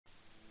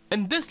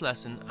In this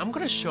lesson, I'm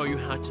going to show you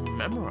how to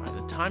memorize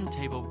the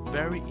timetable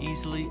very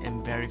easily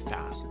and very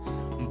fast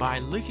by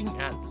looking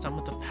at some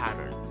of the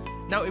pattern.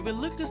 Now, if you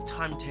look at this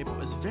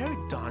timetable, it's very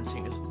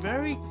daunting. It's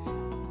very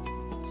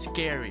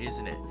scary,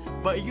 isn't it?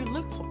 But if you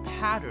look for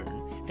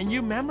pattern and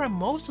you memorize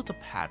most of the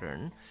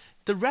pattern,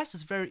 the rest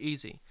is very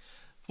easy.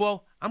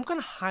 Well, I'm going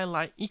to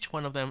highlight each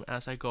one of them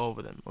as I go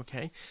over them,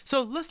 okay?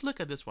 So let's look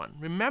at this one.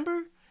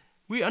 Remember,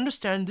 we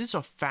understand these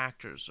are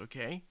factors,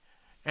 okay?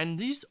 And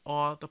these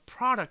are the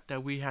product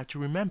that we have to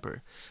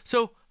remember.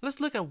 So let's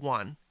look at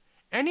 1.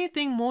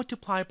 Anything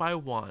multiplied by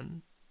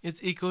 1 is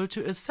equal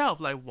to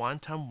itself, like 1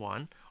 times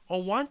 1,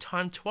 or 1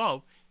 times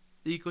 12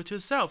 is equal to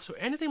itself. So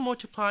anything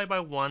multiplied by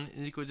 1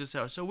 is equal to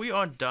itself. So we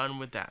are done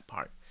with that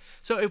part.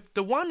 So if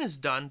the 1 is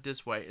done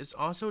this way, it's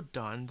also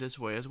done this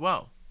way as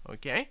well,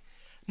 okay?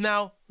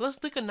 Now, let's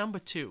look at number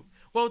 2.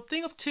 Well,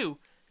 think of 2.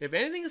 If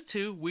anything is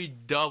 2, we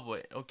double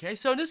it, okay?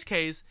 So in this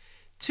case,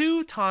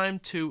 2 times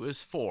 2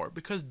 is 4,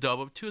 because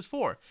double of 2 is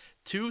 4.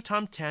 2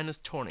 times 10 is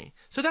 20.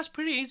 So that's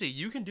pretty easy.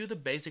 You can do the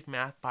basic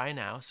math by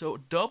now. So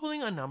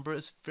doubling a number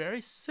is very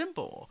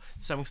simple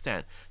to some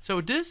extent. So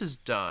this is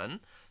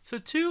done. So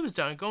 2 is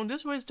done. Going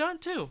this way is done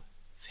too.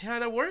 See how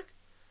that works?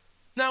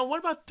 Now, what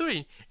about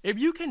 3? If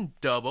you can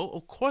double,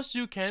 of course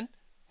you can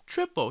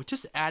triple,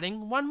 just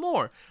adding one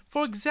more.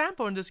 For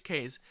example, in this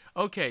case,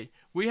 okay,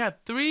 we have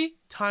 3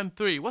 times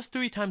 3. What's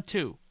 3 times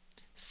 2?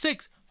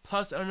 6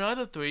 plus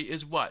another 3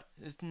 is what?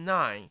 It's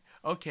 9.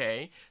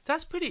 Okay,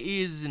 that's pretty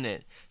easy, isn't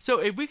it?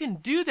 So if we can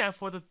do that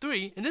for the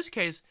 3, in this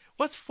case,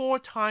 what's 4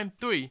 times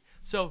 3?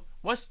 So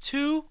what's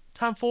 2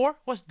 times 4?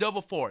 What's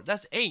double 4?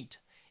 That's 8.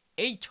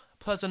 8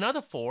 plus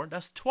another 4,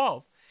 that's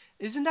 12.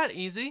 Isn't that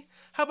easy?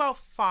 How about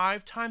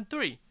 5 times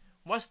 3?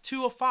 What's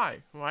 2 of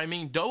 5? Well, I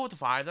mean, double the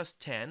 5, that's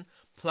 10.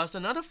 Plus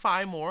another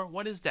 5 more,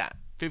 what is that?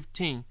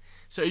 15.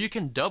 So you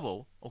can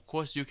double, of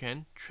course you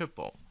can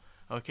triple.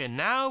 Okay,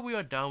 now we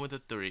are done with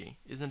the 3.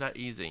 Isn't that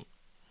easy?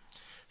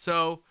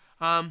 So,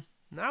 now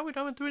we're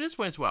done with 3 this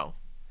way as well.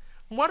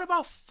 What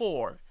about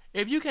 4?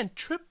 If you can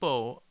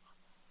triple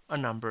a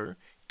number,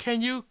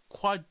 can you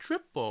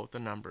quadruple the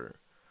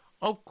number?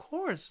 Of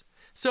course.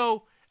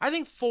 So, I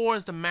think 4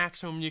 is the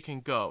maximum you can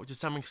go to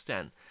some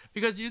extent.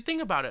 Because you think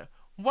about it,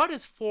 what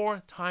is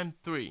 4 times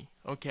 3?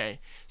 Okay,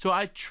 so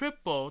I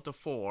triple the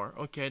 4.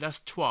 Okay,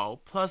 that's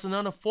 12. Plus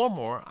another 4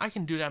 more, I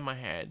can do that in my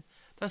head.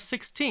 That's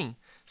 16.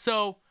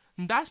 So,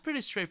 that's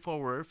pretty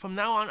straightforward. From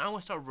now on, I'm going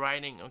to start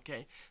writing,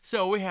 okay?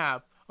 So we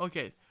have,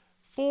 okay,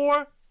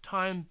 4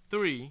 times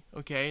 3,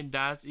 okay,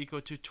 that's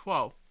equal to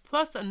 12.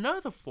 Plus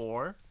another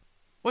 4,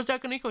 what's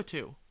that going to equal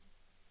to?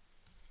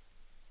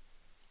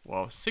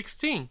 Well,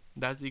 16.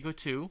 That's equal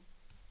to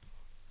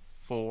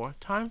 4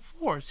 times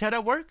 4. See how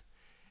that works?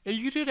 If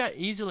you do that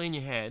easily in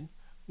your head,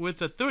 with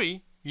the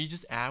 3, you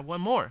just add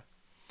one more.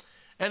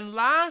 And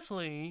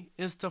lastly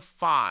is the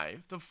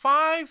 5. The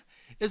 5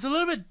 is a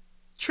little bit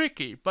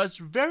tricky, but it's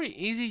very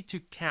easy to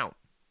count.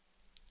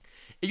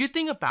 If you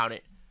think about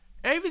it,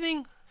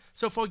 everything,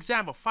 so for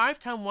example, 5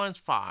 times 1 is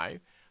 5,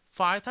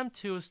 5 times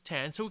 2 is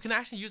 10, so we can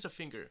actually use a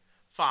finger.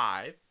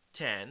 5,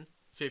 10,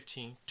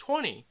 15,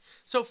 20.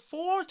 So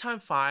 4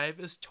 times 5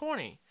 is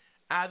 20.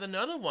 Add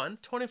another one,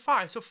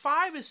 25. So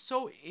 5 is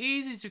so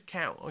easy to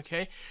count,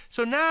 okay?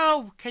 So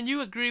now, can you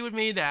agree with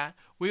me that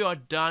we are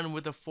done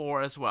with the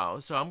 4 as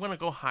well? So I'm going to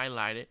go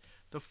highlight it.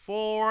 The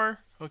 4,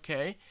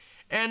 okay?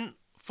 And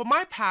for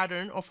my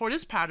pattern, or for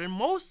this pattern,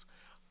 most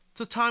of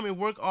the time it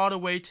works all the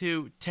way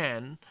to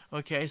 10,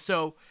 okay?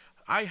 So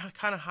I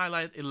kind of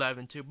highlight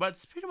 11 too, but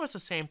it's pretty much the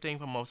same thing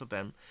for most of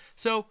them.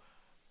 So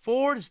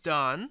 4 is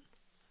done,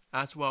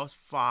 as well as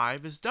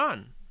 5 is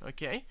done,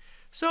 okay?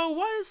 So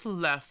what is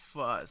left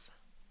for us?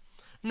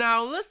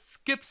 Now let's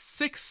skip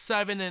 6,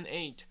 7, and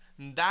 8.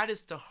 That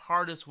is the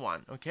hardest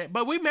one, okay?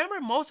 But we remember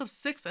most of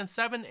 6 and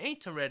 7,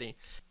 8 already.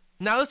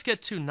 Now let's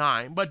get to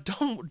 9, but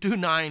don't do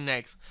 9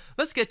 next.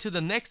 Let's get to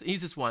the next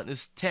easiest one,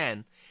 is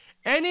 10.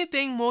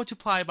 Anything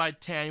multiplied by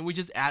 10, we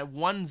just add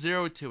 1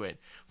 0 to it.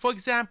 For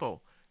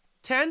example,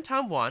 10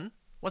 times 1,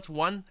 what's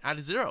 1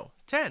 add 0?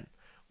 10.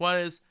 What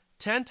is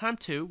 10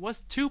 times 2?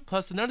 What's 2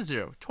 plus another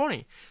 0?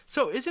 20.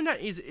 So isn't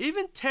that easy?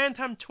 Even 10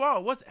 times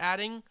 12, what's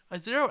adding a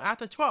 0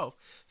 after 12?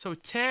 So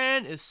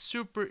 10 is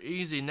super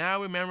easy.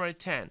 Now we memorize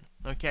 10,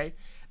 okay?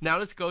 Now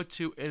let's go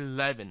to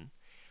 11.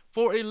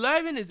 For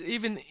 11 is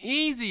even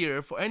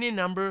easier for any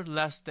number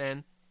less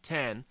than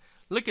 10.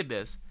 Look at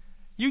this.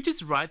 You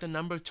just write the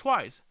number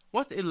twice.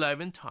 What's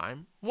 11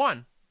 times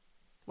 1?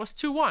 What's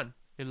 2, 1?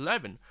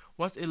 11.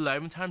 What's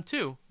 11 times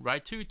 2?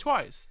 Write 2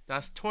 twice.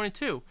 That's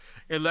 22.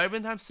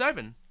 11 times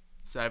 7?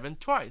 7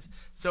 twice.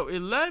 So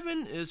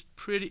 11 is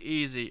pretty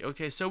easy.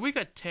 Okay, so we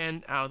got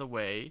 10 out of the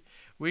way.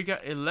 We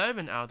got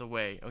 11 out of the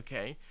way.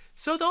 Okay,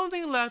 so the only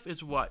thing left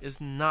is what? Is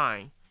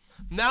 9.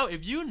 Now,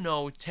 if you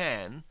know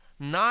 10,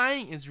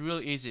 9 is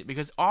really easy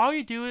because all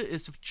you do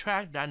is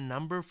subtract that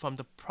number from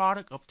the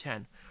product of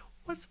 10.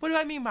 What do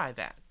I mean by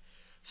that?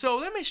 So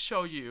let me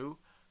show you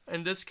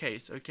in this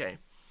case, okay.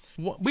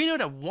 We know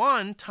that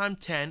 1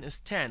 times 10 is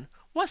 10.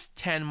 What's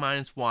 10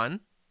 minus 1?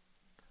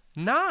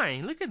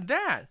 9. Look at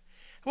that.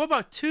 What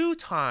about 2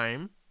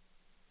 times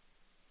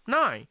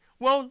 9?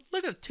 Well,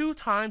 look at 2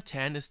 times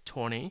 10 is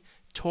 20.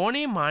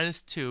 20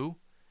 minus 2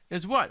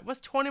 is what? What's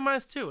 20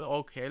 minus 2?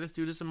 Okay, let's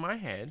do this in my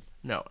head.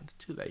 No,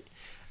 too late.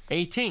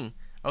 18.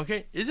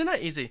 Okay, isn't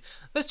that easy?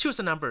 Let's choose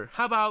a number.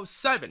 How about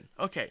 7?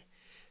 Okay,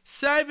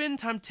 7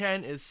 times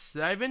 10 is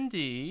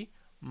 70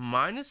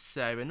 minus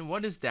 7.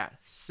 What is that?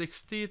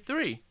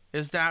 63.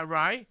 Is that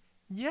right?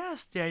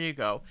 Yes, there you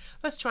go.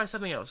 Let's try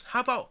something else. How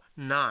about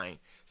 9?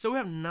 So we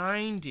have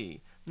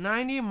 90.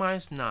 90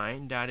 minus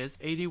 9, that is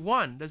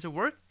 81. Does it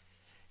work?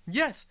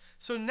 Yes.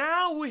 So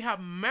now we have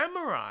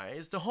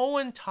memorized the whole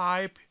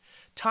entire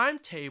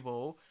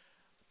timetable.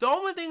 The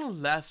only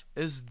thing left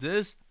is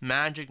this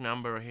magic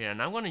number right here,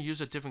 and I'm going to use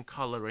a different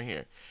color right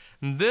here.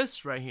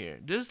 This right here,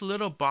 this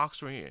little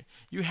box right here,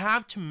 you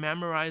have to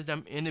memorize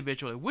them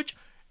individually, which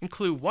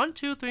include 1,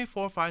 2, 3,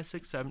 4, 5,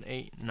 6, 7,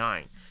 8,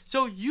 9.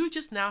 So you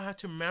just now have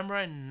to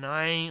memorize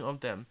 9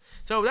 of them.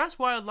 So that's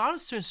why a lot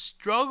of students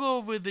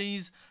struggle with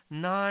these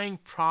 9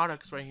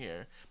 products right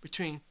here,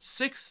 between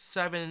 6,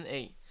 7, and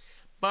 8.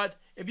 But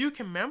if you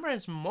can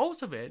memorize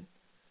most of it,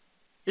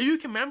 if you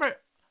can memorize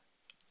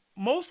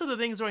most of the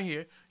things right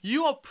here,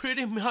 you are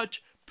pretty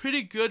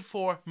good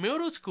for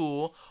middle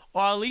school,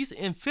 or at least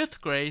in 5th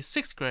grade,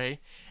 6th grade,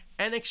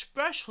 and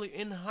especially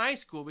in high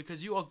school,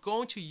 because you are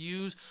going to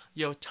use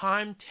your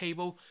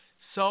timetable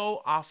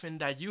so often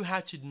that you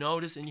have to know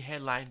this in your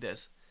head like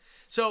this.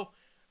 So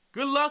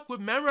good luck with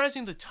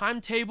memorizing the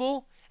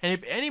timetable. And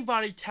if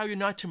anybody tell you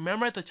not to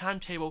memorize the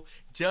timetable,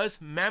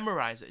 just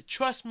memorize it.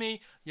 Trust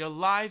me, your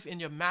life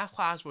in your math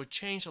class will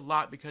change a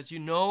lot because you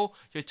know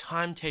your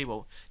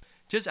timetable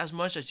just as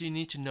much as you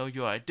need to know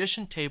your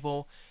addition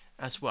table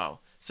as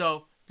well.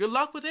 So good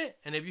luck with it,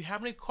 and if you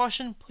have any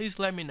questions, please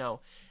let me know.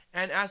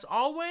 And as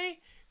always,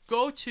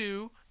 go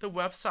to the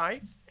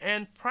website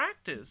and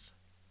practice.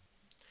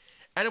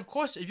 And of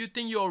course, if you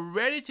think you're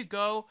ready to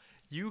go,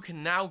 you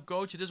can now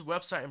go to this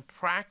website and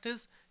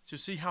practice to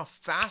see how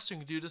fast you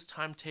can do this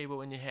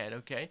timetable in your head,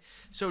 okay?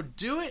 So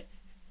do it,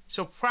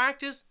 so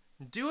practice,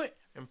 do it,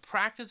 and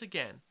practice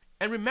again.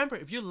 And remember,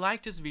 if you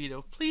like this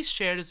video, please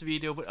share this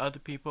video with other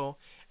people,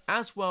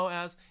 as well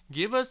as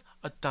give us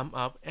a thumb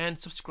up and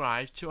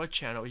subscribe to our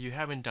channel if you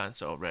haven't done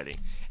so already.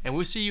 And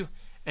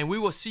we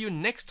will see you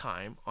next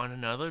time on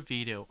another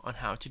video on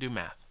how to do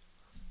math.